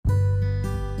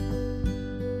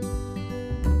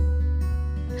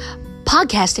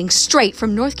Podcasting straight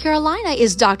from North Carolina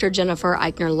is Dr. Jennifer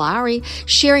Eichner Lowry,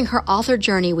 sharing her author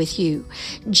journey with you.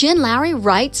 Jen Lowry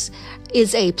Writes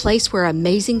is a place where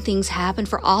amazing things happen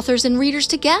for authors and readers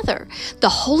together. The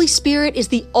Holy Spirit is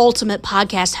the ultimate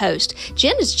podcast host.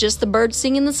 Jen is just the bird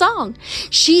singing the song.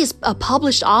 She is a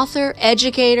published author,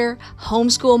 educator,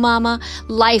 homeschool mama,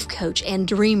 life coach, and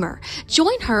dreamer.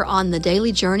 Join her on the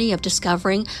daily journey of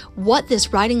discovering what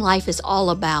this writing life is all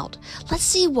about. Let's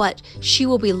see what she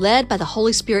will be led by the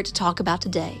Holy Spirit to talk about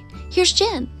today. Here's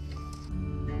Jen.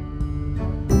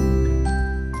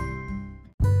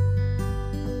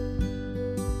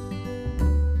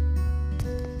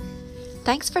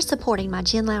 Thanks for supporting my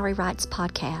Jen Lowry Writes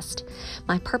podcast.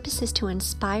 My purpose is to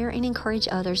inspire and encourage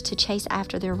others to chase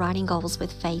after their writing goals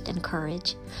with faith and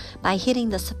courage. By hitting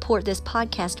the support this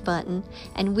podcast button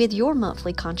and with your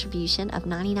monthly contribution of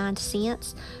 99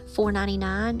 cents,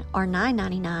 $4.99, or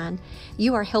 $9.99,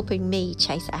 you are helping me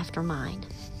chase after mine.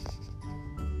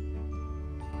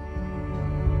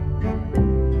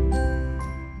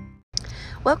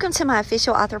 Welcome to my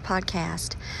official author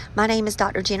podcast. My name is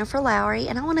Dr. Jennifer Lowry,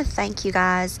 and I want to thank you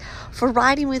guys for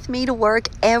riding with me to work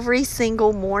every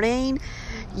single morning.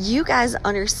 You guys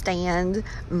understand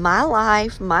my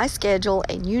life, my schedule,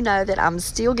 and you know that I'm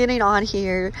still getting on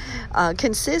here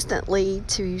consistently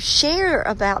to share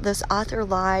about this author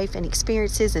life and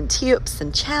experiences and tips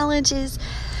and challenges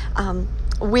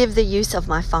with the use of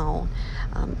my phone.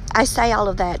 I say all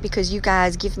of that because you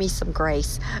guys give me some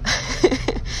grace.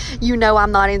 You know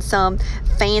I'm not in some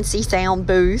fancy sound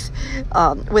booth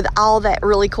with all that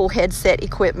really cool headset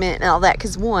equipment and all that,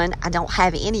 because one, I don't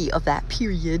have any of that,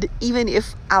 period. Even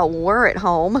if I were at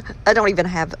home, I don't even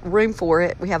have room for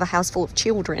it. We have a house full of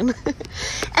children.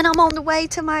 And I'm on the way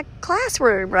to my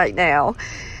classroom right now.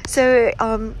 So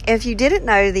if you didn't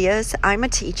know this, I'm a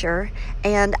teacher,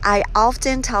 and I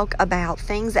often talk about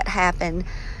things that happen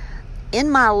in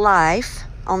my life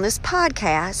on this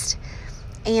podcast.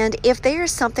 And if there's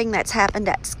something that's happened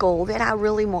at school that I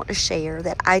really want to share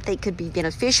that I think could be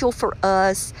beneficial for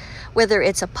us, whether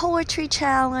it's a poetry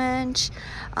challenge,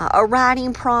 a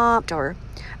writing prompt, or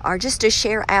just to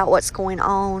share out what's going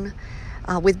on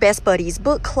with Best Buddies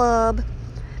Book Club,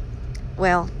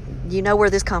 well, you know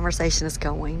where this conversation is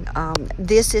going.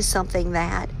 This is something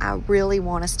that I really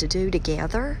want us to do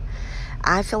together.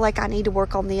 I feel like I need to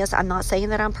work on this. I'm not saying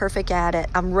that I'm perfect at it.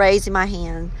 I'm raising my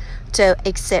hand to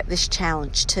accept this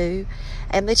challenge too.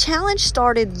 And the challenge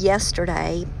started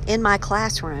yesterday in my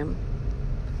classroom.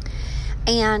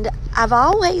 And I've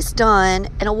always done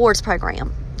an awards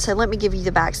program. So let me give you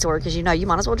the backstory, because you know you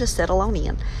might as well just settle on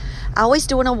in. I always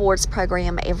do an awards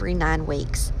program every 9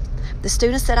 weeks. The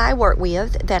students that I work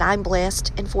with, that I'm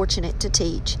blessed and fortunate to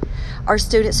teach, are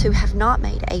students who have not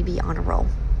made AB Honor Roll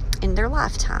in their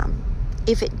lifetime.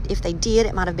 If they did,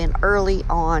 it might have been early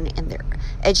on in their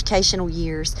educational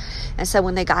years. And so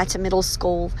when they got to middle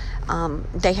school,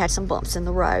 they had some bumps in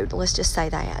the road. Let's just say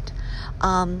that.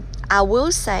 I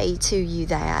will say to you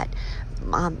that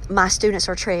my students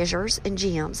are treasures and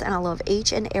gems, and I love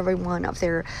each and every one of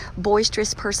their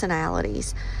boisterous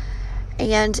personalities.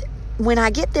 And when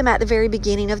I get them at the very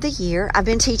beginning of the year, I've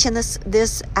been teaching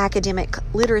this academic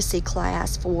literacy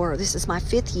class this is my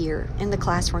 5th year in the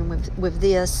classroom with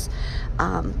this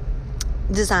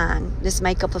design, this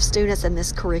makeup of students and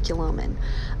this curriculum.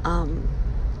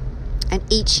 And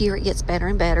each year it gets better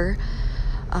and better,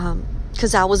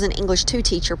 because I was an English 2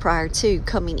 teacher prior to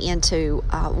coming into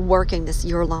working this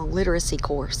year-long literacy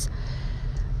course.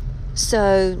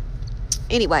 So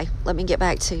anyway, let me get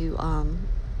back to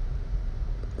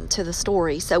the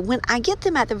story. So when I get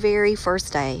them at the very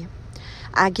first day,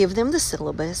 I give them the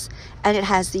syllabus, and it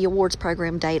has the awards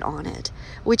program date on it,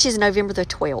 which is November the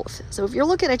 12th. So if you're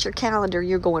looking at your calendar,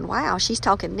 you're going, wow, she's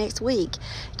talking next week.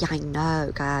 Yeah, I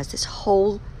know, guys. This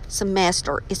whole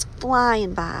semester is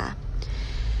flying by.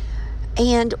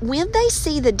 And when they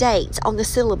see the dates on the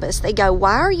syllabus, they go,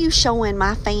 why are you showing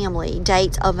my family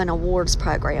dates of an awards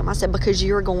program? I said, because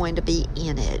you're going to be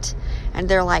in it. And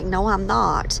they're like, no, I'm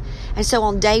not. And so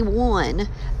on day 1,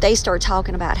 they start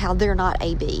talking about how they're not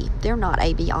AB. They're not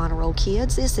AB Honor Roll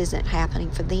kids. This isn't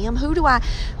happening for them.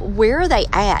 Where are they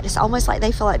at? It's almost like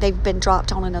they feel like they've been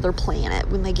dropped on another planet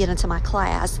when they get into my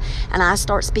class. And I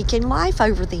start speaking life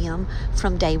over them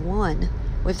from day 1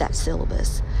 with that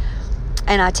syllabus.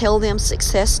 And I tell them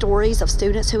success stories of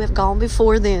students who have gone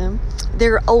before them.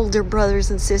 Their older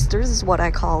brothers and sisters is what I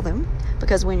call them,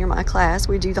 because when you're in my class,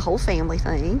 we do the whole family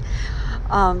thing.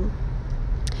 And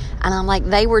I'm like,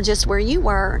 they were just where you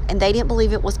were, and they didn't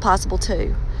believe it was possible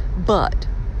too. But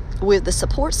with the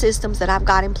support systems that I've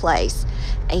got in place,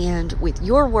 and with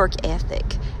your work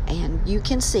ethic And you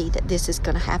can see that this is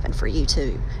going to happen for you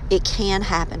too. It can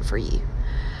happen for you.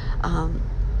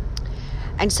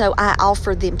 And so I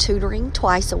offer them tutoring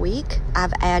twice a week.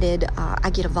 I've added,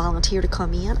 I get a volunteer to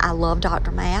come in. I love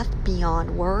Dr. Math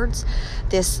beyond words.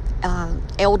 This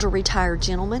elder retired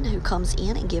gentleman who comes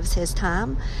in and gives his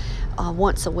time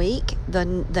once a week.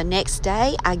 The next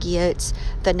day, I get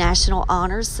the National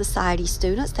Honors Society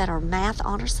students that are Math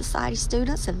Honors Society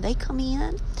students, and they come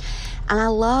in. And I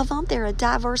love them. They're a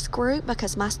diverse group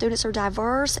because my students are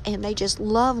diverse, and they just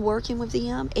love working with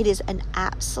them. It is an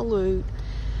absolute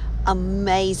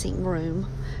amazing room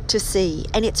to see,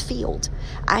 and it's filled.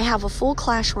 I have a full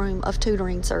classroom of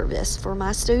tutoring service for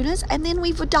my students, and then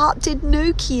we've adopted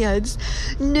new kids,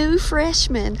 new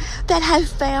freshmen that have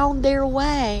found their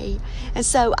way. And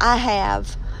so I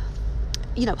have,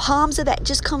 Hamza that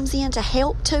just comes in to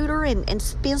help tutor and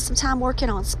spend some time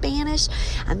working on Spanish.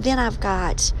 And then I've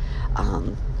got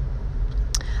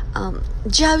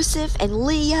Joseph and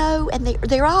Leo, and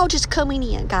they're all just coming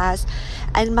in, guys,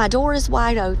 and my door is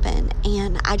wide open,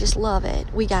 and I just love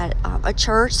it. We got a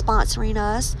church sponsoring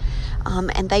us,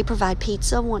 and they provide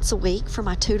pizza once a week for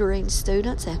my tutoring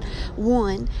students, and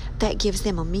one that gives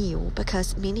them a meal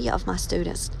because many of my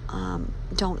students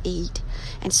don't eat,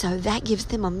 and so that gives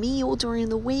them a meal during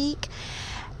the week.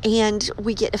 And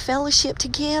we get to fellowship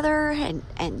together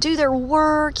and do their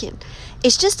work. And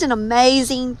it's just an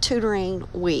amazing tutoring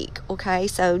week, okay?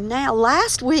 So now,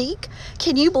 last week,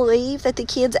 can you believe that the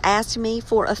kids asked me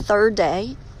for a third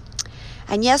day?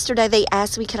 And yesterday they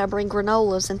asked me, can I bring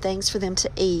granolas and things for them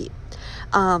to eat?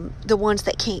 The ones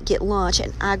that can't get lunch.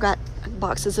 And I got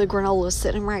boxes of granolas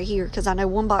sitting right here because I know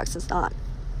one box is not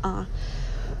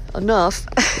enough.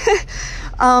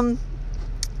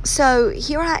 So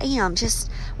here I am, just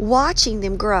watching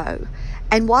them grow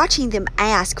and watching them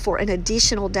ask for an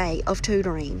additional day of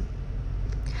tutoring.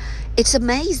 It's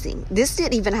amazing. This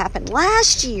didn't even happen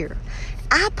last year.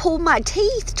 I pulled my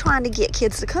teeth trying to get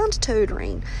kids to come to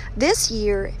tutoring. This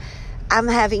year, I'm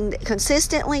having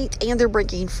consistently, and they're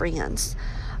bringing friends.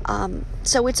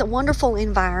 So it's a wonderful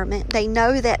environment. They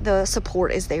know that the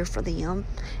support is there for them,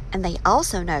 and they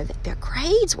also know that their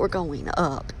grades were going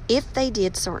up if they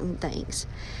did certain things.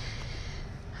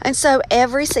 And so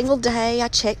every single day I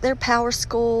check their power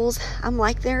schools. I'm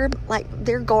like their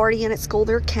guardian at school,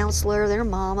 their counselor, their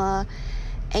mama.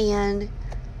 And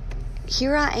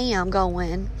here I am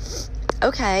going,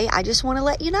 okay, I just want to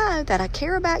let you know that I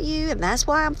care about you, and that's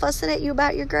why I'm fussing at you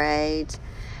about your grades.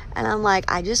 And I'm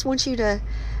like, I just want you to,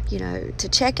 to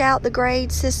check out the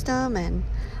grade system. And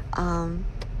I'm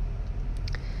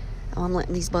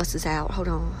letting these buses out. Hold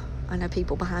on. I know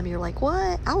people behind me are like,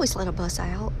 what? I always let a bus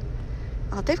out.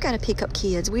 They've got to pick up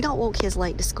kids. We don't want kids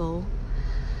late to school.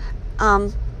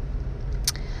 And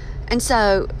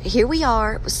so here we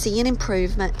are seeing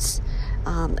improvements.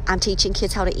 I'm teaching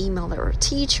kids how to email their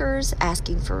teachers,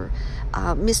 asking for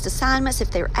missed assignments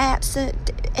if they're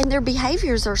absent. And their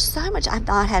behaviors are so much. I've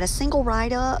not had a single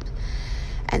write-up.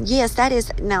 And yes, that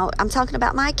is, now I'm talking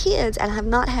about my kids, and I have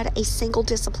not had a single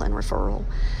discipline referral.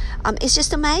 It's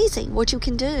just amazing what you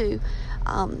can do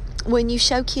when you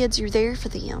show kids you're there for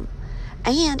them.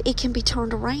 And it can be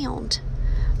turned around.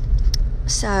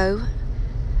 So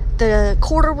the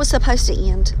quarter was supposed to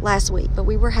end last week, but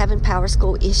we were having power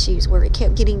school issues where it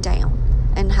kept getting down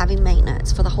and having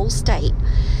maintenance for the whole state.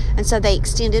 And so they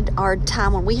extended our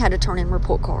time when we had to turn in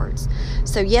report cards.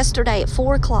 So yesterday at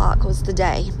 4 o'clock was the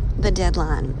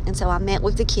deadline. And so I met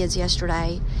with the kids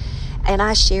yesterday, and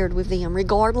I shared with them,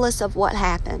 regardless of what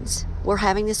happens, we're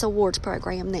having this awards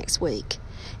program next week,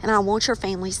 and I want your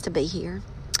families to be here.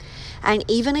 And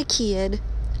even a kid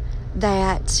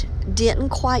that didn't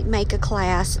quite make a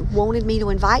class wanted me to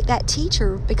invite that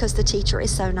teacher because the teacher is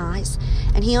so nice.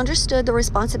 And he understood the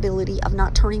responsibility of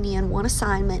not turning in one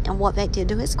assignment and what that did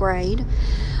to his grade.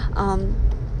 And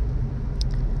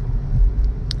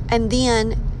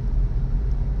then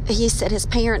he said his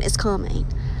parent is coming.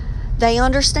 They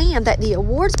understand that the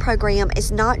awards program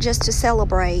is not just to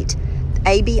celebrate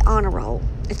AB Honor Roll.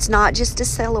 It's not just to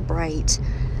celebrate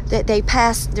that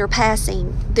they're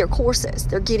passing their courses,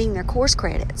 they're getting their course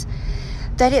credits,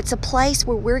 that it's a place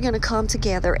where we're going to come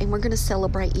together and we're going to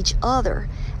celebrate each other.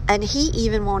 And he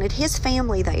even wanted his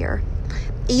family there,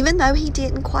 even though he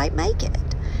didn't quite make it,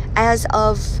 as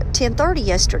of 10:30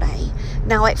 yesterday.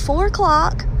 Now at 4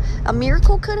 o'clock, a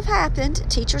miracle could have happened.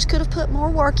 Teachers could have put more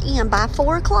work in by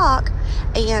 4 o'clock,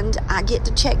 and I get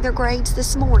to check their grades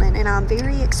this morning, and I'm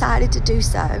very excited to do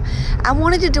so. I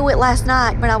wanted to do it last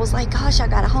night, but I was like, gosh, I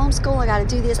got to homeschool, I got to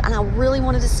do this, and I really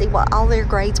wanted to see what all their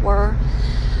grades were.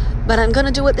 But I'm going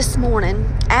to do it this morning.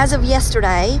 As of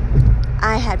yesterday,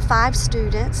 I had 5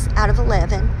 students out of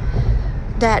 11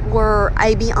 that were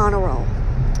AB honor roll.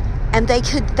 And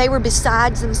they were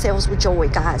beside themselves with joy,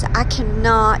 guys. I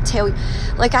cannot tell you.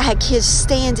 Like, I had kids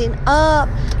standing up.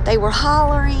 They were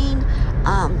hollering.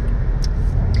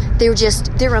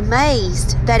 They're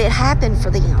amazed that it happened for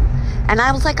them. And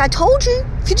I was like, I told you,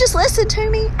 if you just listen to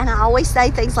me. And I always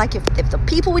say things like, if the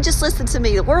people would just listen to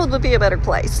me, the world would be a better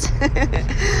place.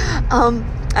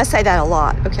 I say that a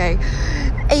lot, okay?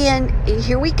 And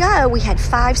here we go. We had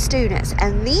 5 students.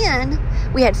 And then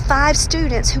we had 5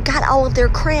 students who got all of their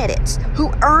credits,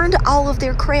 who earned all of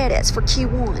their credits for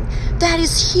Q1. That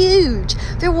is huge.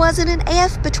 There wasn't an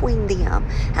F between them.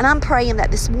 And I'm praying that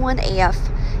this one F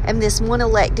and this one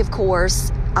elective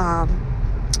course,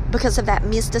 because of that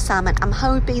missed assignment, I'm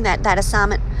hoping that that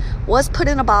assignment was put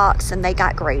in a box and they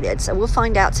got graded. So we'll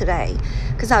find out today,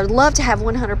 because I would love to have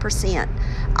 100%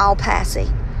 all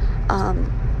passing.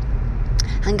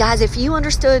 And guys, if you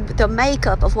understood the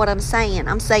makeup of what I'm saying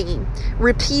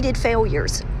repeated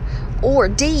failures or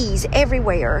D's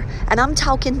everywhere, and I'm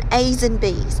talking A's and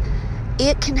B's.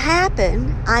 It can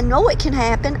happen. I know it can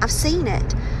happen. I've seen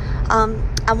it.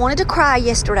 I wanted to cry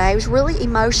yesterday. I was really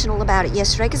emotional about it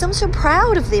yesterday because I'm so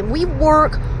proud of them. We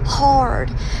work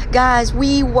hard. Guys,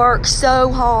 we work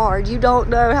so hard. You don't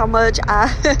know how much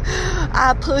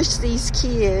I push these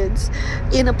kids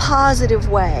in a positive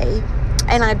way.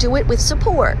 And I do it with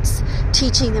supports,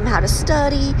 teaching them how to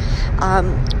study,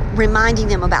 reminding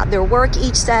them about their work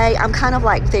each day. I'm kind of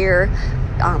like their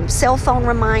cell phone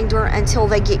reminder until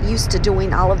they get used to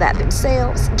doing all of that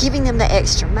themselves, giving them the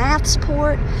extra math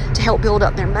support to help build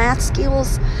up their math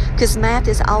skills, because math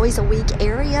is always a weak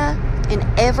area in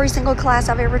every single class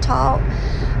I've ever taught.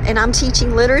 And I'm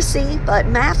teaching literacy, but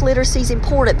math literacy is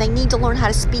important. They need to learn how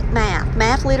to speak math.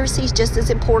 Math literacy is just as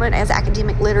important as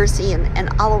academic literacy and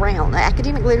all around.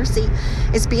 Academic literacy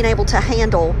is being able to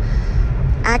handle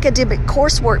academic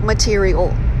coursework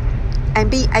material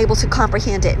and be able to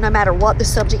comprehend it no matter what the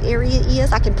subject area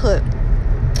is. I can put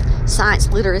science,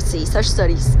 literacy, social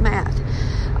studies, math.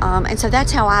 And so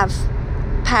that's how I've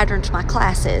patterned my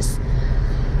classes.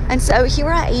 And so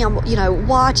here I am,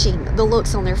 watching the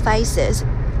looks on their faces,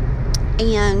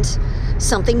 and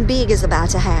something big is about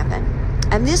to happen.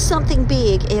 And this something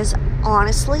big is,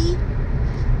 honestly,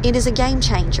 it is a game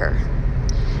changer.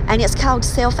 And it's called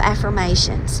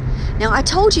self-affirmations. Now, I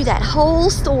told you that whole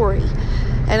story,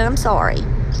 and I'm sorry,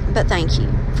 but thank you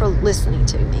for listening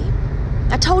to me.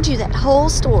 I told you that whole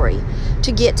story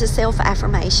to get to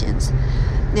self-affirmations.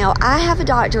 Now, I have a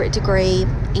doctorate degree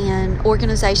in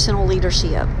organizational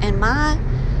leadership, and my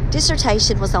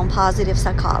dissertation was on positive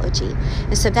psychology.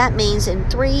 And so that means in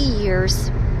 3 years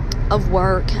of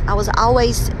work, I was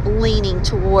always leaning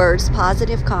towards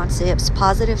positive concepts,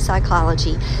 positive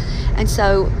psychology. And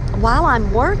so while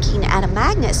I'm working at a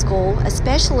magnet school,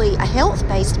 especially a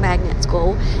health-based magnet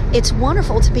school, it's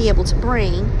wonderful to be able to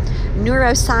bring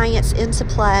neuroscience into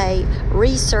play,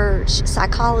 research,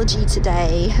 psychology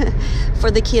today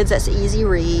for the kids. That's easy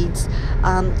reads.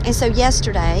 And so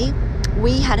yesterday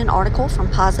we had an article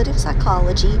from Positive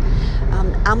Psychology.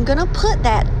 I'm going to put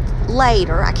that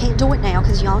later. I can't do it now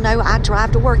because y'all know I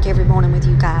drive to work every morning with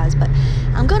you guys, but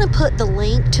I'm going to put the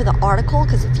link to the article,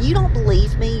 because if you don't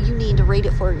believe me, you need to read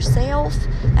it for yourself.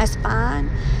 That's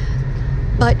fine.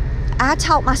 But I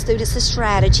taught my students a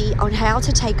strategy on how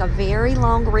to take a very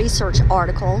long research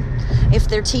article. If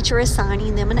their teacher is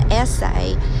assigning them an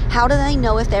essay, how do they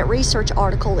know if that research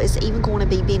article is even going to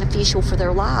be beneficial for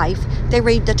their life? They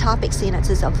read the topic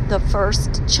sentences of the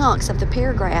first chunks of the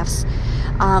paragraphs,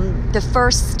 the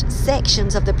first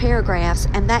sections of the paragraphs,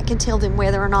 and that can tell them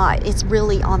whether or not it's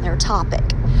really on their topic,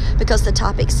 because the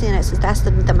topic sentence, that's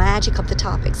the magic of the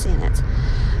topic sentence.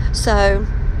 So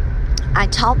I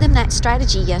taught them that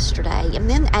strategy yesterday, and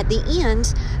then at the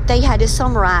end they had to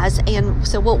summarize. And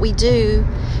so what we do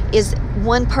is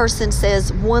one person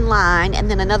says one line,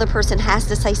 and then another person has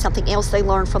to say something else they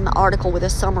learned from the article with a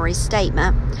summary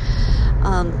statement.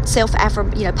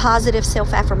 Positive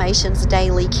self-affirmations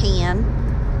daily can,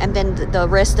 and then the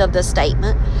rest of the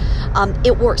statement.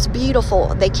 It works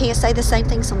beautiful. They can't say the same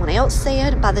thing someone else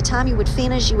said. By the time you would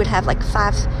finish, you would have like a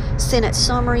 5-sentence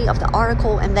summary of the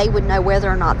article, and they would know whether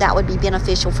or not that would be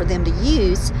beneficial for them to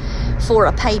use for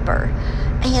a paper.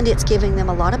 And it's giving them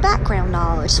a lot of background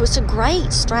knowledge. So it's a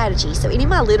great strategy. So any of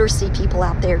my literacy people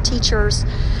out there, teachers,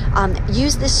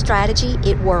 use this strategy.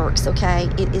 It works, okay?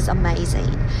 It is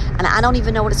amazing. And I don't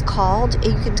even know what it's called.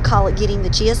 You can call it getting the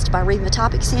gist by reading the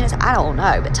topic sentence. I don't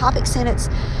know. But topic sentence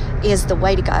is the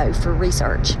way to go for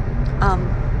research.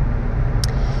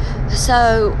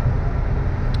 So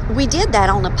we did that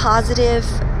on a positive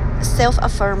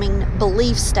self-affirming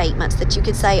belief statements that you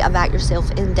could say about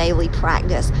yourself in daily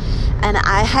practice. And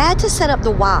I had to set up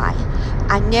the why.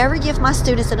 I never give my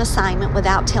students an assignment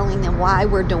without telling them why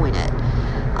we're doing it,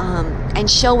 and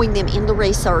showing them in the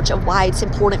research of why it's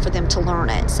important for them to learn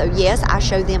it. So yes, I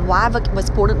show them why it was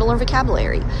important to learn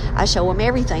vocabulary. I show them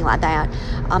everything like that.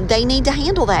 They need to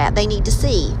handle that. They need to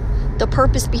see the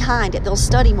purpose behind it. They'll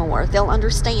study more. They'll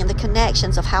understand the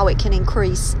connections of how it can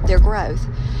increase their growth.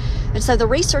 And so the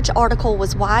research article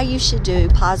was why you should do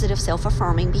positive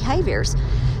self-affirming behaviors.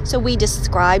 So we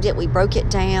described it, we broke it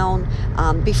down.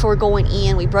 Before going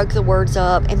in, we broke the words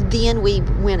up, and then we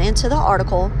went into the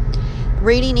article,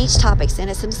 reading each topic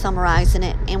sentence and summarizing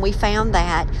it. And we found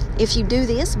that if you do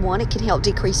this, one, it can help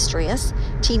decrease stress.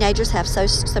 Teenagers have so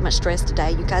much stress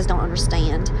today. You guys don't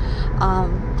understand.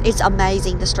 It's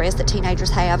amazing the stress that teenagers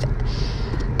have.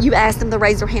 You ask them to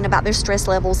raise their hand about their stress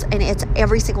levels, and it's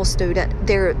every single student.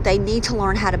 They need to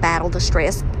learn how to battle the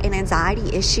stress and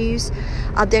anxiety issues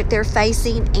that they're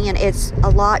facing, and it's a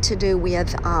lot to do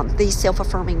with these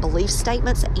self-affirming belief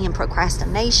statements and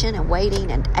procrastination and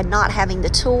waiting and not having the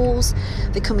tools,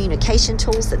 the communication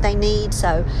tools that they need.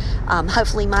 So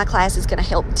hopefully my class is going to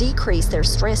help decrease their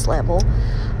stress level.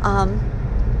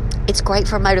 It's great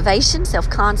for motivation,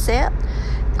 self-concept.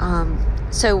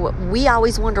 So we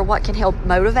always wonder what can help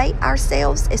motivate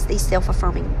ourselves. It's these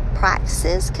self-affirming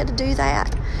practices can do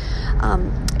that.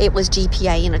 It was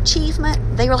GPA and achievement.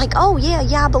 They were like, oh, yeah,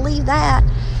 I believe that.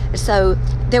 So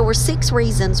there were 6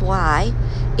 reasons why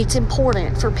it's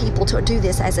important for people to do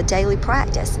this as a daily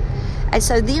practice. And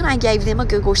so then I gave them a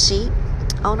Google sheet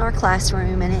on our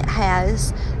classroom, and it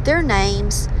has their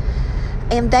names,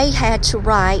 and they had to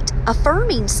write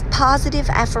affirming positive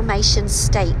affirmation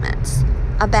statements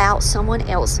about someone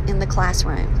else in the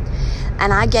classroom.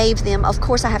 And I gave them, of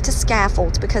course I have to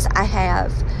scaffold because I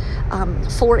have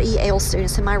 4 EL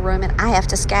students in my room, and I have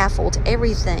to scaffold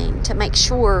everything to make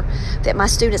sure that my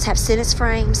students have sentence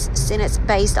frames,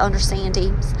 sentence-based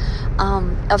understandings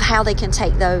of how they can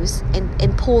take those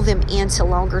and pull them into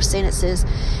longer sentences.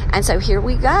 And so here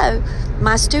we go.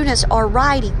 My students are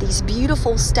writing these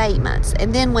beautiful statements,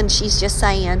 and then when she's just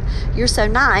saying, you're so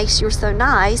nice,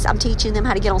 I'm teaching them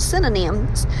how to get on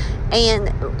synonyms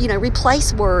and,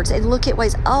 replace words and look at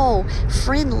ways,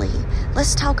 friendly.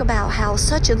 Let's talk about how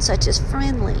such and such is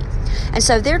friendly. And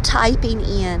so they're typing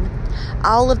in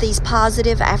all of these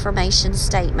positive affirmation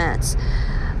statements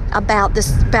about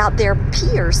their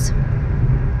peers.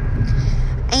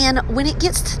 And when it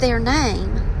gets to their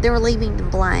name, they're leaving them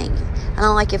blank. And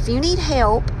I'm like, if you need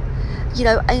help,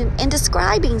 in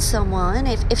describing someone,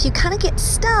 if you kind of get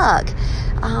stuck,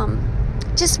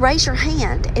 just raise your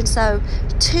hand. And so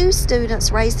 2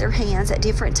 students raised their hands at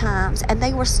different times, and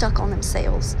they were stuck on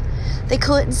themselves. They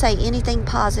couldn't say anything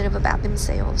positive about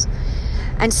themselves.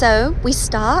 And so we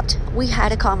stopped. We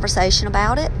had a conversation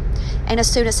about it. And a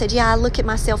student said, I look at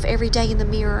myself every day in the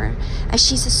mirror. And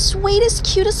she's the sweetest,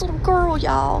 cutest little girl,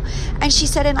 y'all. And she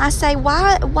said, and I say,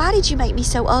 why did you make me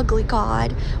so ugly,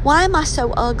 God? Why am I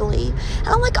so ugly? And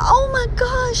I'm like, oh my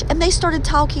gosh. And they started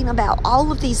talking about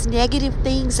all of these negative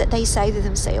things that they say to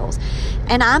themselves.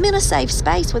 And I'm in a safe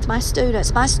space with my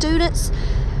students. My students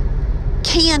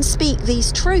can speak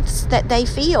these truths that they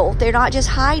feel. They're not just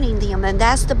hiding them. And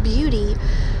that's the beauty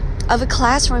of a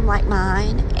classroom like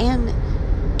mine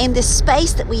and this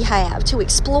space that we have to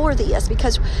explore this,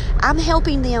 because I'm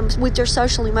helping them with their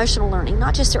social emotional learning,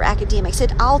 not just their academics.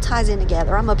 It all ties in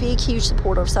together. I'm a big, huge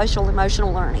supporter of social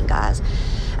emotional learning, guys.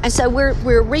 And so we're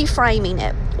reframing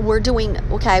it. We're doing,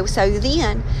 okay, so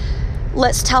then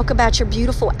let's talk about your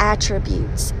beautiful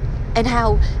attributes. And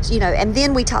how, and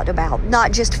then we talked about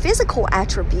not just physical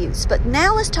attributes, but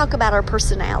now let's talk about our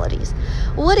personalities.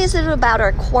 What is it about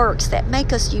our quirks that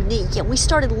make us unique? And we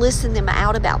started listing them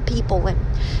out about people, and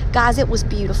guys, it was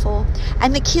beautiful.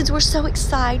 And the kids were so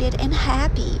excited and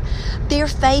happy. Their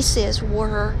faces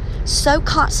were so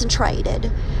concentrated.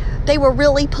 They were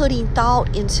really putting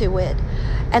thought into it.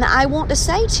 And I want to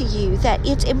say to you that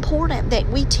it's important that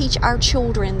we teach our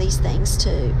children these things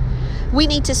too. We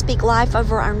need to speak life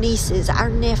over our nieces, our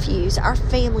nephews, our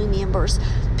family members.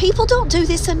 People don't do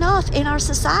this enough in our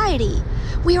society.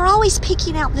 We are always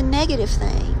picking out the negative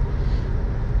thing.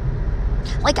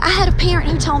 Like, I had a parent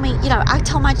who told me, I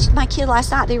told my kid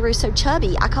last night they were so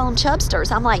chubby. I call them chubsters.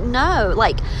 I'm like, no.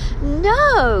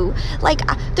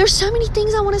 There's so many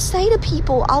things I want to say to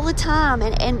people all the time.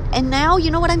 And now,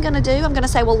 you know what I'm going to do? I'm going to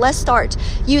say, well, let's start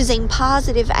using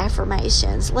positive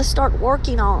affirmations. Let's start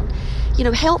working on,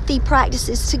 healthy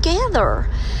practices together.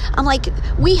 I'm like,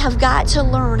 we have got to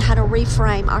learn how to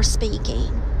reframe our speaking.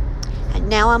 And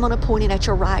now I'm going to point it at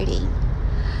your writing.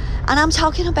 And I'm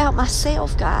talking about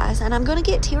myself, guys, and I'm going to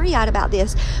get teary-eyed about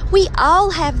this. We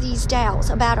all have these doubts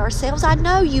about ourselves. I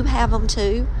know you have them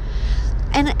too.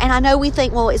 And I know we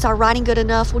think, well, is our writing good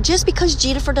enough? Well, just because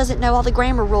Jennifer doesn't know all the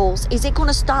grammar rules, is it going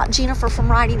to stop Jennifer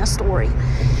from writing a story?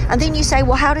 And then you say,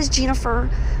 well, how does Jennifer,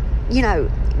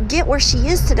 get where she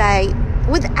is today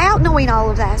without knowing all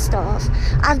of that stuff?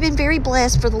 I've been very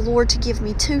blessed for the Lord to give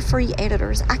me 2 free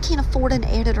editors. I can't afford an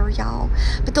editor, y'all,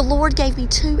 but the Lord gave me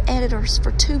 2 editors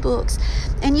for 2 books.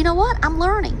 And you know what? I'm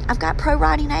learning. I've got Pro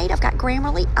Writing Aid. I've got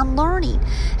Grammarly. I'm learning.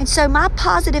 And so my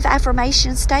positive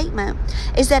affirmation statement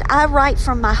is that I write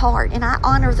from my heart and I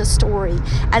honor the story,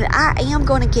 and I am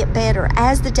going to get better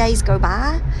as the days go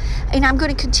by, and I'm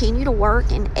going to continue to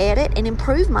work and edit and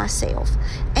improve myself.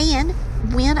 And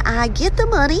when I get the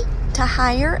money to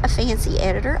hire a fancy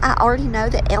editor, I already know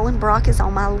that Ellen Brock is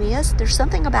on my list. There's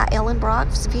something about Ellen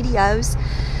Brock's videos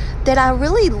that I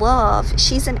really love.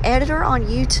 She's an editor on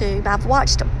YouTube. I've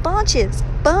watched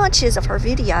bunches of her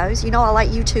videos. I like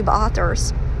YouTube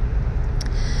authors.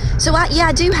 So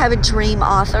I do have a dream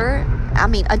author.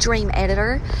 A dream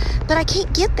editor, but I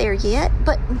can't get there yet.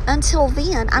 But until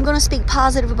then, I'm going to speak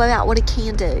positive about what it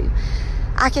can do.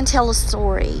 I can tell a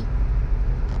story.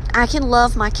 I can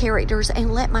love my characters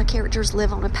and let my characters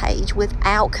live on a page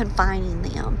without confining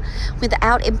them,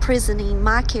 without imprisoning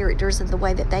my characters in the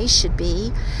way that they should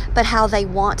be, but how they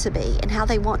want to be and how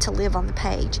they want to live on the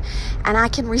page. And I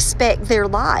can respect their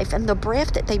life and the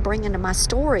breath that they bring into my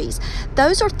stories.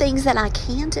 Those are things that I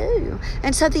can do.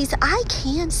 And so these I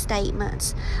can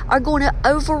statements are going to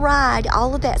override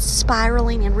all of that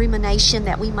spiraling and rumination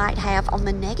that we might have on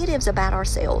the negatives about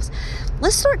ourselves.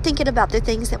 Let's start thinking about the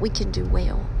things that we can do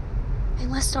well. And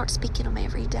let's start speaking them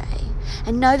every day.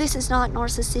 And no, this is not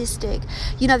narcissistic.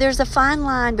 There's a fine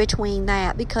line between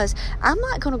that, because I'm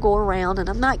not going to go around and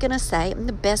I'm not going to say I'm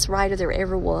the best writer there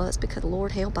ever was, because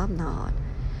Lord help, I'm not.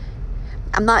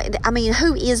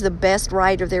 Who is the best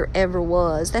writer there ever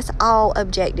was? That's all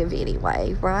objective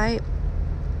anyway, right?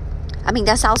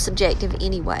 That's all subjective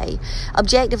anyway.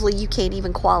 Objectively, you can't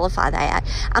even qualify that.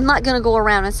 I'm not going to go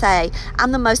around and say,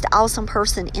 I'm the most awesome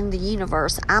person in the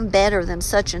universe. I'm better than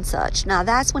such and such. Now,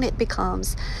 that's when it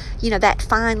becomes, that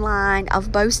fine line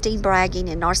of boasting, bragging,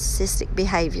 and narcissistic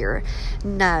behavior.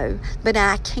 No, but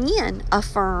I can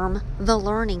affirm the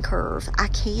learning curve. I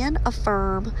can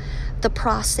affirm the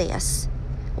process.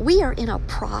 We are in a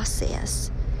process.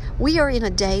 We are in a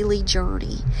daily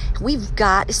journey. We've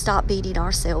got to stop beating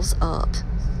ourselves up,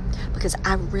 because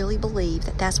I really believe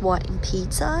that that's what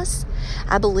impedes us.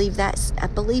 I believe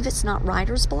it's not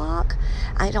writer's block.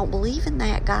 I don't believe in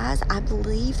that, guys. I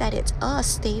believe that it's us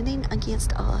standing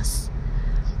against us.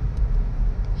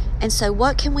 And so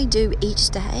what can we do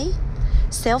each day?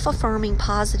 Self-affirming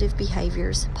positive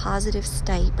behaviors, positive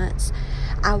statements.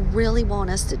 I really want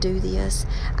us to do this.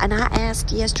 And I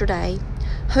asked yesterday,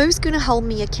 who's going to hold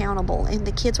me accountable? And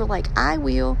the kids were like, I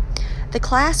will. The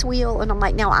class will. And I'm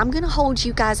like, now I'm going to hold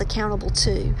you guys accountable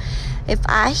too. If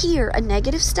I hear a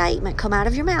negative statement come out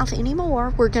of your mouth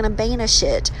anymore, we're going to banish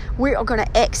it. We're going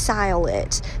to exile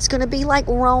it. It's going to be like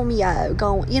Romeo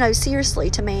going, seriously,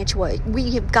 to Mantua.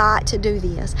 We have got to do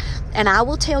this. And I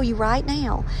will tell you right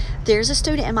now, there's a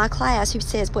student in my class who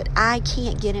says, but I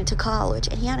can't get into college.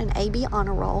 And he had an AB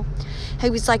honor roll. He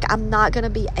was like, I'm not going to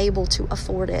be able to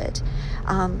afford it.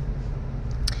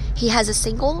 He has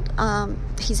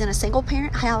he's in a single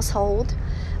parent household.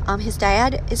 His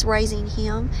dad is raising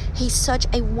him. He's such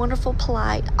a wonderful,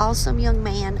 polite, awesome young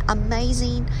man.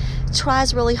 Amazing.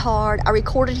 Tries really hard. I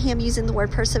recorded him using the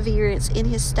word perseverance in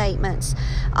his statements.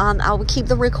 I will keep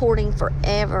the recording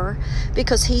forever,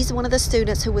 because he's one of the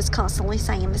students who was constantly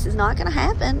saying, this is not going to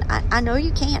happen. I know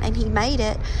you can't. And he made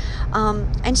it.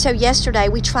 And so yesterday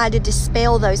we tried to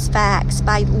dispel those facts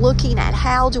by looking at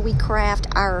how do we craft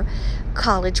our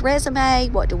college resume.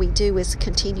 What do we do is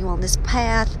continue on this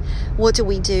path? What do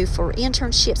we do for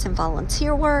internships and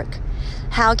volunteer work?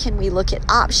 How can we look at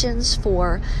options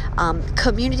for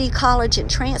community college and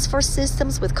transfer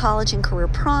systems with college and career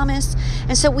promise?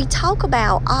 And so we talk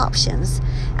about options,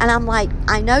 and I'm like,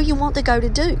 I know you want to go to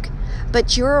Duke,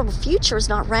 but your future is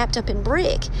not wrapped up in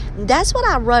brick. That's what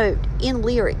I wrote in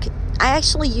Lyric. I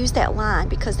actually used that line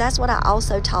because that's what I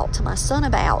also talked to my son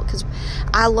about, because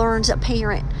I learned a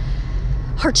parent,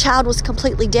 her child was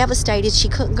completely devastated. She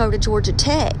couldn't go to Georgia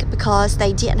Tech because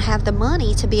they didn't have the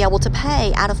money to be able to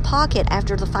pay out of pocket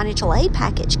after the financial aid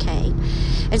package came.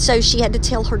 And so she had to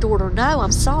tell her daughter, no,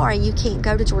 I'm sorry, you can't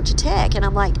go to Georgia Tech. And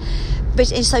I'm like,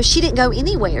 and so she didn't go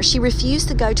anywhere. She refused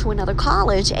to go to another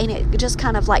college, and it just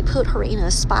kind of like put her in a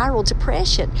spiral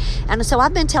depression. And so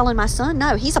I've been telling my son,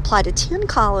 no, he's applied to 10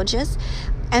 colleges.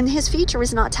 And his future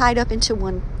is not tied up into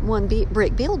one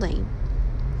brick building.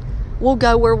 We'll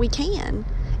go where we can,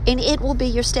 and it will be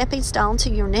your stepping stone to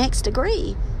your next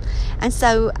degree. And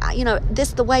so, this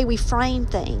is the way we frame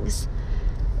things.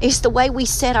 It's the way we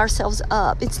set ourselves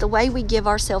up. It's the way we give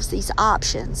ourselves these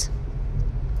options.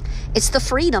 It's the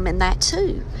freedom in that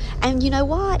too. And you know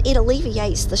what? It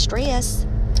alleviates the stress.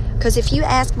 Because if you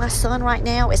ask my son right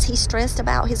now, is he stressed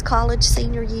about his college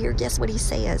senior year? Guess what he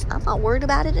says? I'm not worried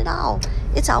about it at all.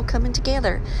 It's all coming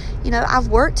together. I've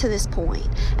worked to this point,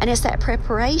 and it's that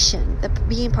preparation, the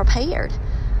being prepared,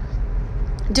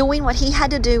 doing what he had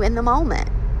to do in the moment.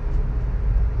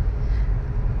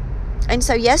 And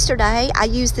so yesterday, I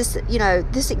used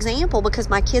this example because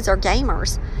my kids are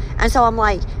gamers. And so I'm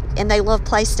like, and they love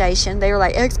PlayStation. They were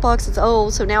like, Xbox is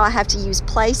old, so now I have to use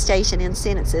PlayStation in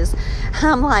sentences.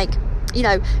 I'm like,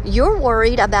 you're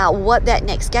worried about what that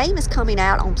next game is coming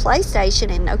out on PlayStation,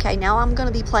 and okay, now I'm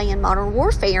going to be playing Modern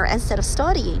Warfare instead of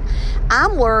studying.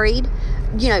 I'm worried,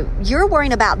 you're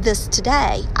worrying about this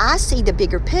today. I see the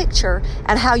bigger picture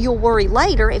and how you'll worry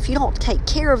later if you don't take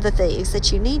care of the things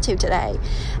that you need to today.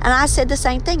 And I said the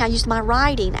same thing. I used my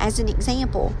writing as an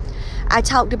example. I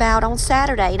talked about on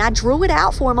Saturday, and I drew it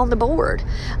out for him on the board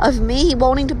of me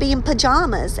wanting to be in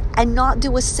pajamas and not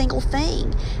do a single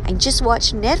thing and just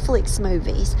watch Netflix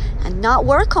movies and not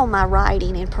work on my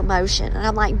writing and promotion. And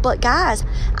I'm like, but guys,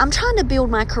 I'm trying to build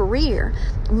my career.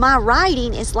 My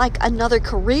writing is like another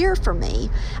career for me.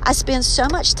 I spend so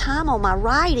much time on my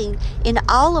writing in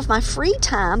all of my free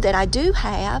time that I do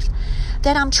have,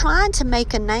 that I'm trying to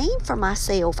make a name for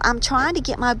myself. I'm trying to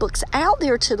get my books out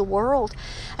there to the world.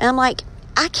 And I'm like,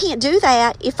 I can't do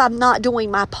that if I'm not doing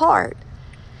my part.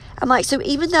 I'm like, so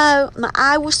even though my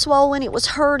eye was swollen, it was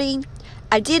hurting,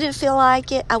 I didn't feel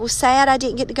like it, I was sad I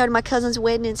didn't get to go to my cousin's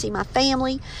wedding and see my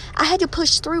family, I had to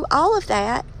push through all of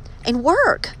that and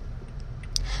work.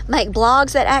 Make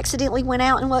blogs that accidentally went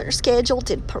out and weren't scheduled,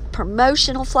 did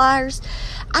promotional flyers.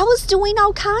 I was doing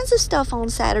all kinds of stuff on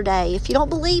Saturday. If you don't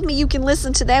believe me, you can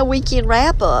listen to that weekend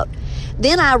wrap-up.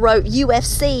 Then I wrote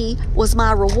UFC was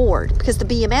my reward because the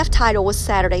BMF title was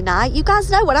Saturday night. You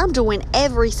guys know what I'm doing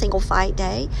every single fight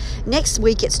day. Next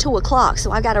week it's 2 o'clock,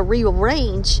 so I got to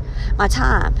rearrange my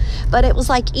time. But it was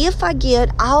like, if I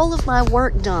get all of my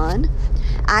work done,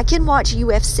 I can watch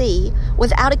UFC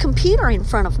without a computer in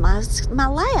front of my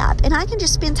lap, and I can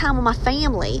just spend time with my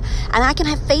family, and I can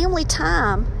have family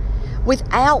time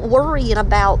without worrying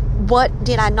about what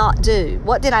did I not do,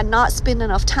 what did I not spend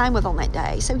enough time with on that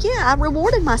day. So yeah, I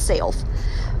rewarded myself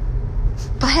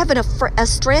by having a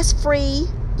stress-free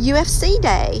UFC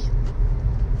day.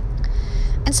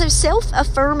 And so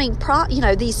self-affirming,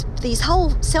 these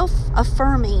whole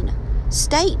self-affirming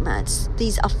statements,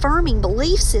 these affirming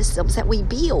belief systems that we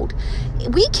build,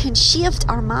 we can shift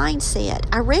our mindset.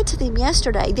 I read to them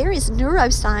yesterday. There is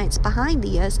neuroscience behind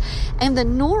this, and the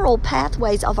neural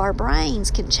pathways of our brains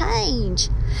can change.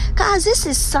 Guys, this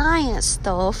is science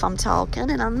stuff I'm talking,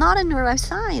 and I'm not a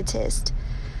neuroscientist.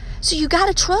 So you got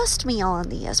to trust me on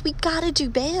this. We got to do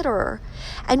better.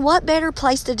 And what better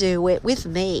place to do it with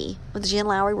me, with Jen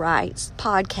Lowry Writes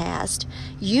podcast.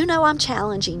 You know I'm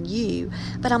challenging you,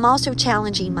 but I'm also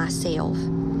challenging myself.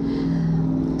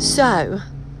 So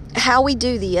how we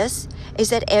do this is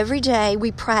that every day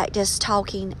we practice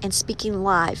talking and speaking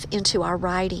life into our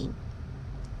writing.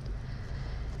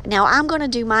 Now, I'm going to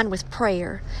do mine with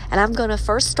prayer, and I'm going to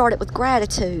first start it with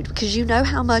gratitude, because you know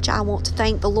how much I want to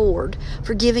thank the Lord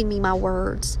for giving me my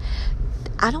words.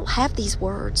 I don't have these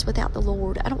words without the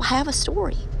Lord. I don't have a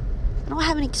story. I don't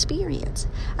have an experience.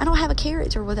 I don't have a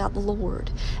character without the Lord.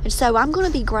 And so I'm going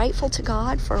to be grateful to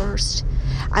God first,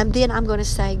 and then I'm going to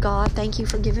say, God, thank you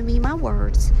for giving me my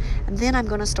words. And then I'm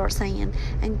going to start saying,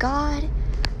 and God,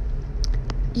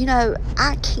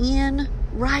 I can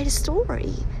write a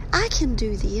story. I can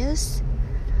do this.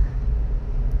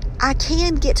 I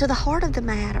can get to the heart of the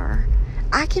matter.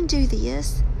 I can do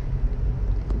this.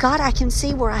 God, I can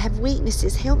see where I have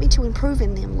weaknesses. Help me to improve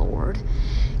in them, Lord.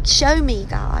 Show me,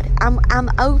 God. I'm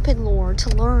open, Lord,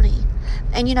 to learning.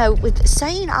 And, with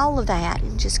saying all of that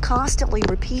and just constantly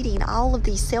repeating all of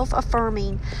these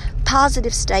self-affirming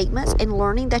positive statements and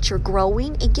learning that you're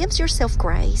growing, it gives yourself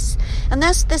grace. And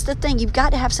that's the thing. You've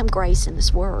got to have some grace in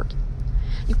this work.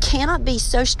 You cannot be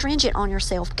so stringent on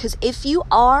yourself, because if you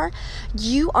are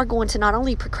going to not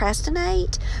only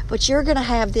procrastinate, but you're going to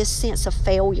have this sense of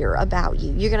failure about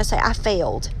you. You're going to say, I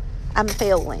failed. I'm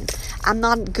failing. I'm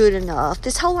not good enough.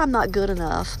 This whole I'm not good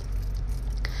enough.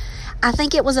 I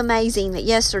think it was amazing that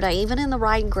yesterday, even in the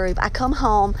writing group, I come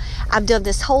home, I've done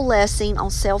this whole lesson on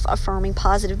self-affirming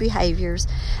positive behaviors,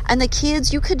 and the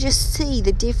kids, you could just see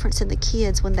the difference in the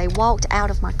kids when they walked out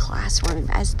of my classroom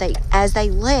as they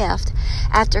left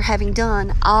after having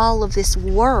done all of this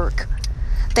work.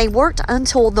 They worked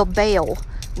until the bell,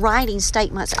 writing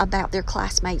statements about their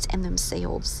classmates and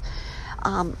themselves.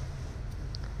 And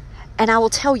I will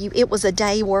tell you, it was a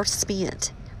day worth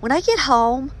spent. When I get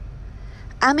home,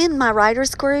 I'm in my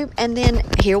writers group, and then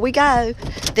here we go.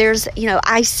 There's,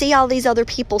 I see all these other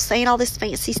people saying all this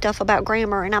fancy stuff about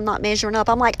grammar, and I'm not measuring up.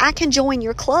 I'm like, I can join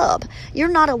your club. You're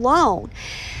not alone.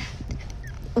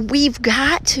 We've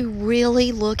got to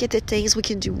really look at the things we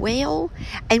can do well,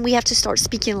 and we have to start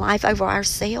speaking life over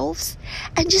ourselves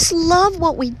and just love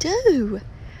what we do.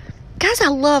 Guys, I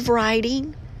love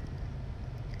writing.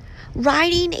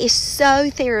 Writing is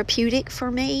so therapeutic for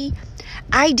me.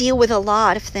 I deal with a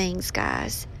lot of things,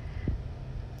 guys.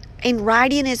 And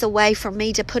writing is a way for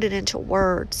me to put it into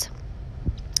words.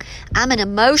 I'm an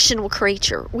emotional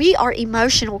creature. We are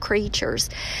emotional creatures.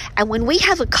 And when we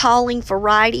have a calling for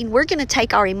writing, we're going to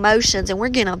take our emotions and we're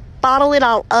going to bottle it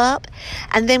all up.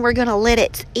 And then we're going to let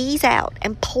it ease out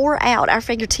and pour out our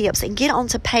fingertips and get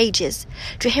onto pages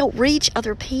to help reach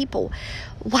other people.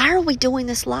 Why are we doing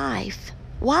this live?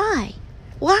 Why?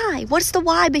 Why? What's the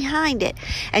why behind it?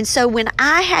 And so when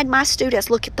I had my students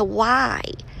look at the why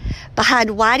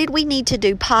behind why did we need to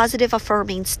do positive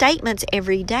affirming statements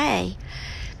every day,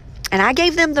 and I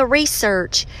gave them the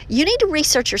research, you need to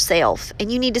research yourself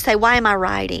and you need to say, why am I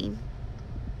writing?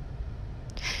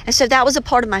 And so that was a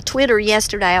part of my Twitter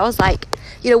yesterday. I was like,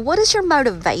 what is your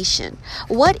motivation?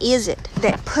 What is it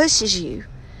that pushes you?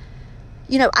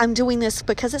 I'm doing this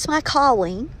because it's my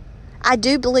calling. I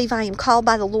do believe I am called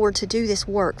by the Lord to do this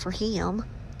work for Him.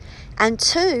 And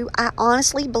 2, I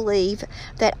honestly believe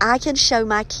that I can show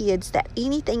my kids that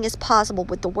anything is possible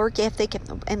with the work ethic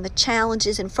and the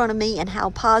challenges in front of me and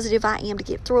how positive I am to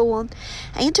get through them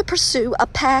and to pursue a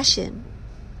passion.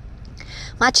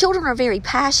 My children are very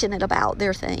passionate about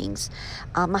their things.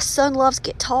 My son loves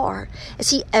guitar.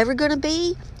 Is he ever going to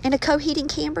be in a Coheed and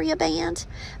Cambria band?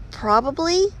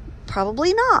 Probably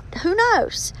not. Who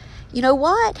knows? You know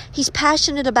what? He's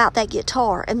passionate about that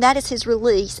guitar, and that is his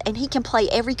release, and he can play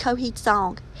every Coheed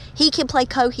song. He can play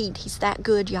Coheed. He's that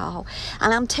good, y'all.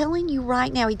 And I'm telling you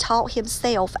right now, he taught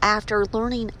himself after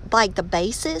learning, the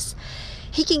basis.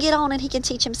 He can get on and he can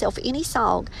teach himself any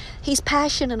song. He's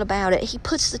passionate about it. He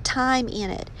puts the time in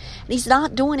it. And he's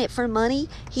not doing it for money.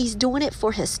 He's doing it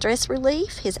for his stress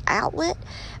relief, his outlet,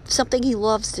 something he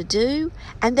loves to do.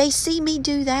 And they see me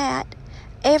do that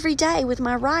every day with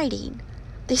my writing.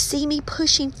 They see me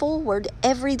pushing forward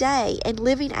every day and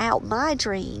living out my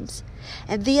dreams.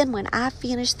 And then when I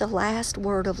finished the last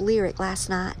word of Lyric last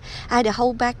night, I had to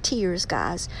hold back tears,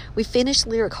 guys. We finished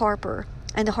Lyric Harper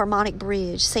and the Harmonic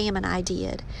Bridge. Sam and I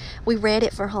did. We read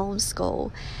it for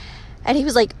homeschool. And he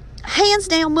was like, hands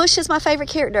down, Mush is my favorite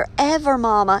character ever,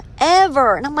 Mama,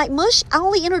 ever. And I'm like, Mush, I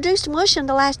only introduced Mush in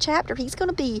the last chapter. He's going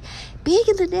to be big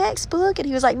in the next book. And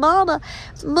he was like, Mama,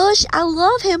 Mush, I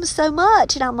love him so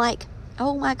much. And I'm like,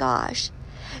 oh my gosh,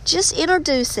 just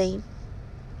introducing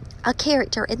a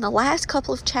character in the last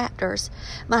couple of chapters.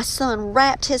 My son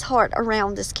wrapped his heart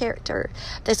around this character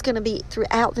that's going to be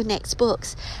throughout the next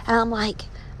books. And I'm like,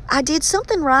 I did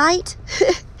something right.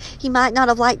 He might not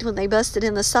have liked when they busted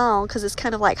in the song because it's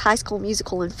kind of like High School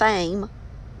Musical and Fame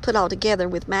put all together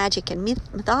with magic and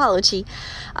mythology.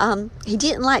 He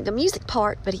didn't like the music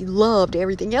part, but he loved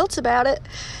everything else about it.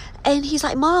 And he's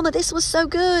like, Mama, this was so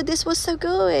good. This was so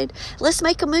good. Let's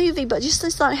make a movie, but just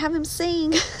let's not have him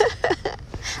sing.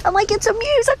 I'm like, it's a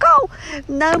musical.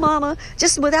 No, Mama,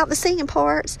 just without the singing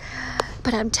parts.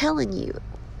 But I'm telling you,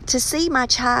 to see my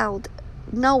child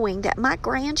knowing that my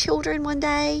grandchildren one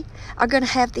day are going to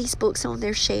have these books on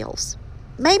their shelves.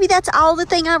 Maybe that's all the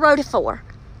thing I wrote it for.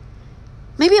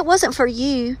 Maybe it wasn't for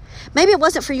you. Maybe it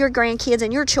wasn't for your grandkids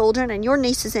and your children and your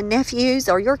nieces and nephews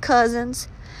or your cousins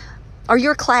or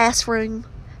your classroom.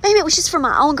 Maybe it was just for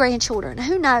my own grandchildren.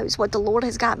 Who knows what the Lord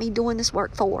has got me doing this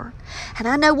work for. And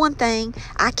I know one thing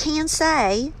I can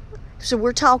say, so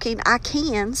we're talking I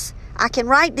can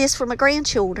write this for my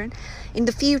grandchildren in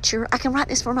the future. I can write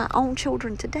this for my own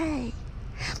children today.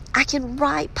 I can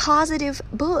write positive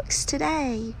books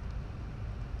today.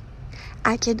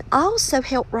 I can also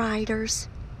help writers.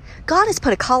 God has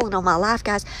put a calling on my life,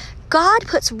 guys. God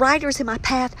puts writers in my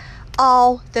path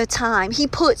all the time. He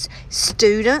puts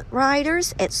student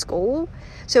writers at school.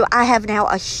 So I have now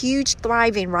a huge,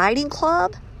 thriving writing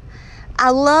club. I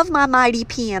love my Mighty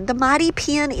Pen. The Mighty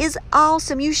Pen is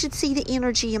awesome. You should see the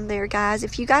energy in there, guys.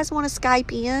 If you guys want to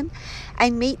Skype in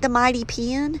and meet the Mighty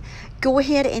Pen, go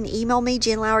ahead and email me,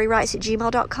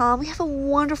 JenLowryWrites@gmail.com. We have a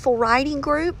wonderful writing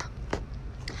group.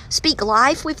 Speak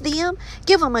life with them.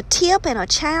 Give them a tip and a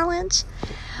challenge.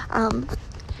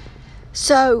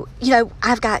 So,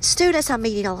 I've got students I'm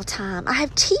meeting all the time. I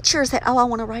have teachers that, I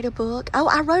want to write a book.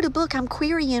 I wrote a book I'm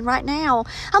querying right now.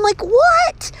 I'm like,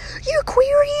 what? You're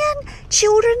querying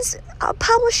children's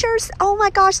publishers? Oh my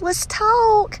gosh, let's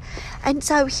talk. And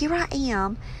so here I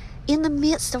am in the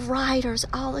midst of writers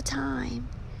all the time.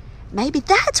 Maybe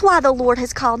that's why the Lord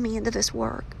has called me into this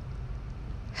work.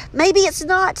 Maybe it's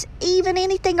not even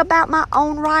anything about my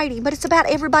own writing, but it's about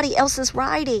everybody else's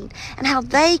writing and how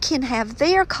they can have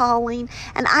their calling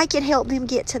and I can help them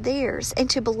get to theirs and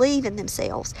to believe in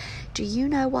themselves. Do you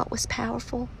know what was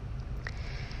powerful?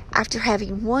 After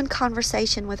having one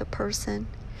conversation with a person,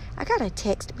 I got a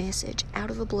text message out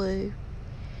of the blue.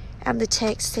 And the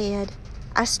text said,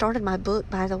 I started my book,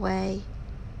 by the way.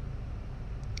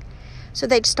 So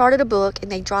they'd started a book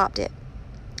and they dropped it.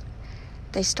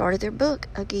 They started their book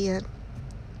again.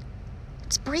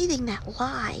 It's breathing that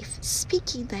life,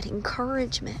 speaking that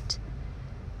encouragement.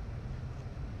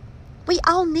 We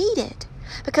all need it.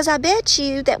 Because I bet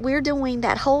you that we're doing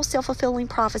that whole self-fulfilling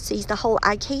prophecies, the whole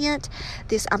I can't,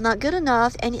 this I'm not good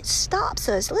enough, and it stops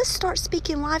us. Let's start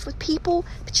speaking life with people.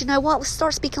 But you know what? Let's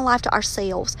start speaking life to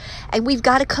ourselves. And we've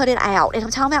got to cut it out. And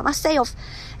I'm talking about myself.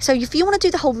 So if you want to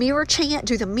do the whole mirror chant,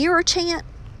 do the mirror chant.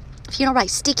 If you don't write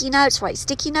sticky notes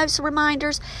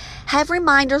reminders. Have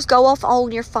reminders go off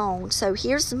on your phone. So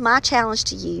here's my challenge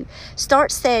to you. Start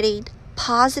setting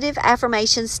positive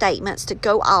affirmation statements to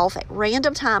go off at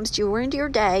random times during your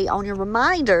day on your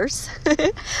reminders.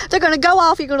 They're going to go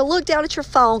off. You're going to look down at your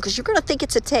phone because you're going to think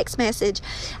it's a text message.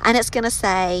 And it's going to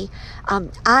say,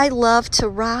 I love to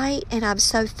write and I'm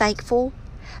so thankful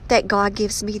that God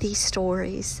gives me these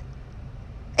stories.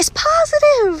 It's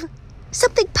positive.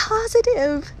 Something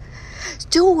positive.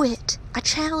 Do it. I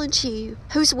challenge you.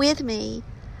 Who's with me?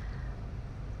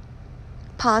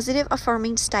 Positive,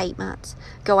 affirming statements.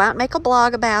 Go out and make a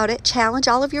blog about it. Challenge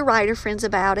all of your writer friends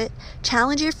about it.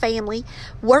 Challenge your family.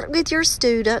 Work with your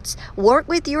students. Work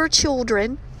with your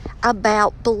children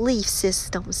about belief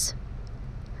systems.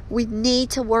 We need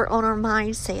to work on our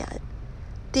mindset.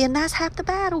 Then that's half the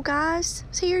battle, guys.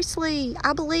 Seriously,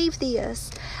 I believe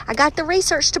this. I got the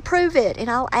research to prove it, and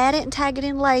I'll add it and tag it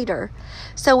in later.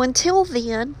 So until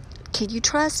then, can you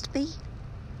trust me?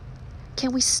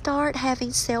 Can we start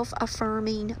having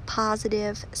self-affirming,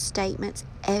 positive statements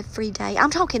every day?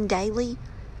 I'm talking daily.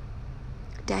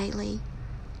 Daily.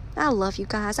 I love you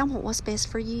guys. I want what's best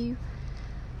for you.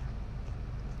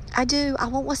 I do. I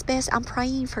want what's best. I'm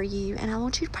praying for you, and I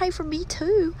want you to pray for me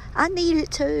too. I need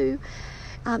it too.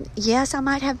 Yes, I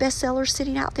might have bestsellers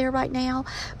sitting out there right now,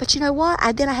 but you know what?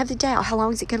 Then I have the doubt. How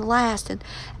long is it going to last? And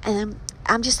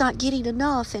I'm just not getting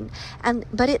enough.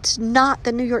 But it's not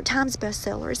the New York Times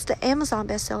bestseller. It's the Amazon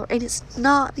bestseller, and it's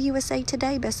not the USA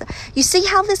Today bestseller. You see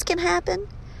how this can happen?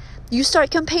 You start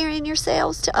comparing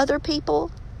yourselves to other people.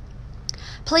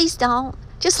 Please don't.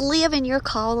 Just live in your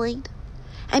calling.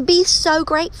 And be so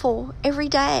grateful every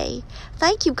day.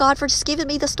 Thank you, God, for just giving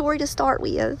me the story to start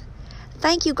with.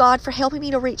 Thank you, God, for helping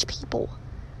me to reach people.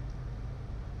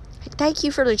 Thank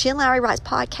you for the Jen Lowry Writes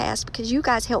podcast because you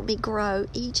guys help me grow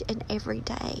each and every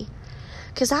day.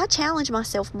 Because I challenge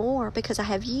myself more because I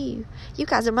have you. You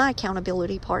guys are my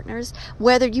accountability partners,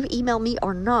 whether you email me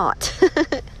or not.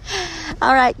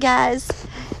 All right, guys.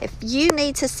 If you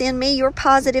need to send me your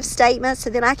positive statements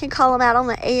so then I can call them out on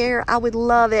the air, I would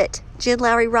love it.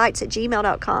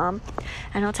 JenLowryWrites@gmail.com.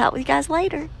 And I'll talk with you guys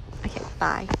later. Okay,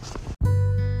 bye.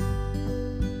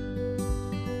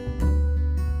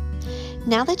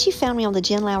 Now that you found me on the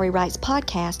Jen Lowry Writes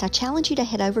podcast, I challenge you to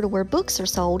head over to where books are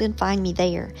sold and find me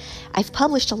there. I've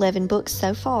published 11 books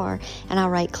so far, and I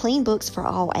write clean books for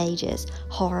all ages.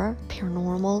 Horror,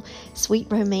 paranormal, sweet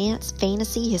romance,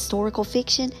 fantasy, historical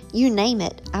fiction, you name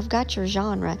it. I've got your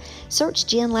genre. Search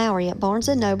Jen Lowry at Barnes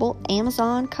 & Noble,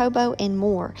 Amazon, Kobo, and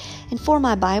more. And for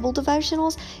my Bible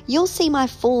devotionals, you'll see my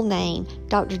full name,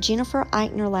 Dr. Jennifer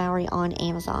Eichner Lowry, on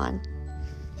Amazon.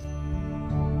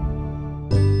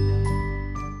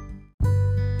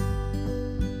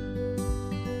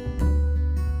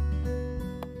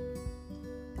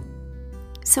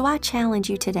 So I challenge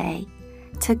you today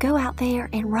to go out there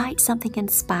and write something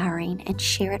inspiring and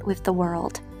share it with the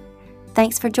world.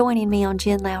 Thanks for joining me on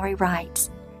Jen Lowry Writes.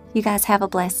 You guys have a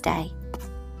blessed day.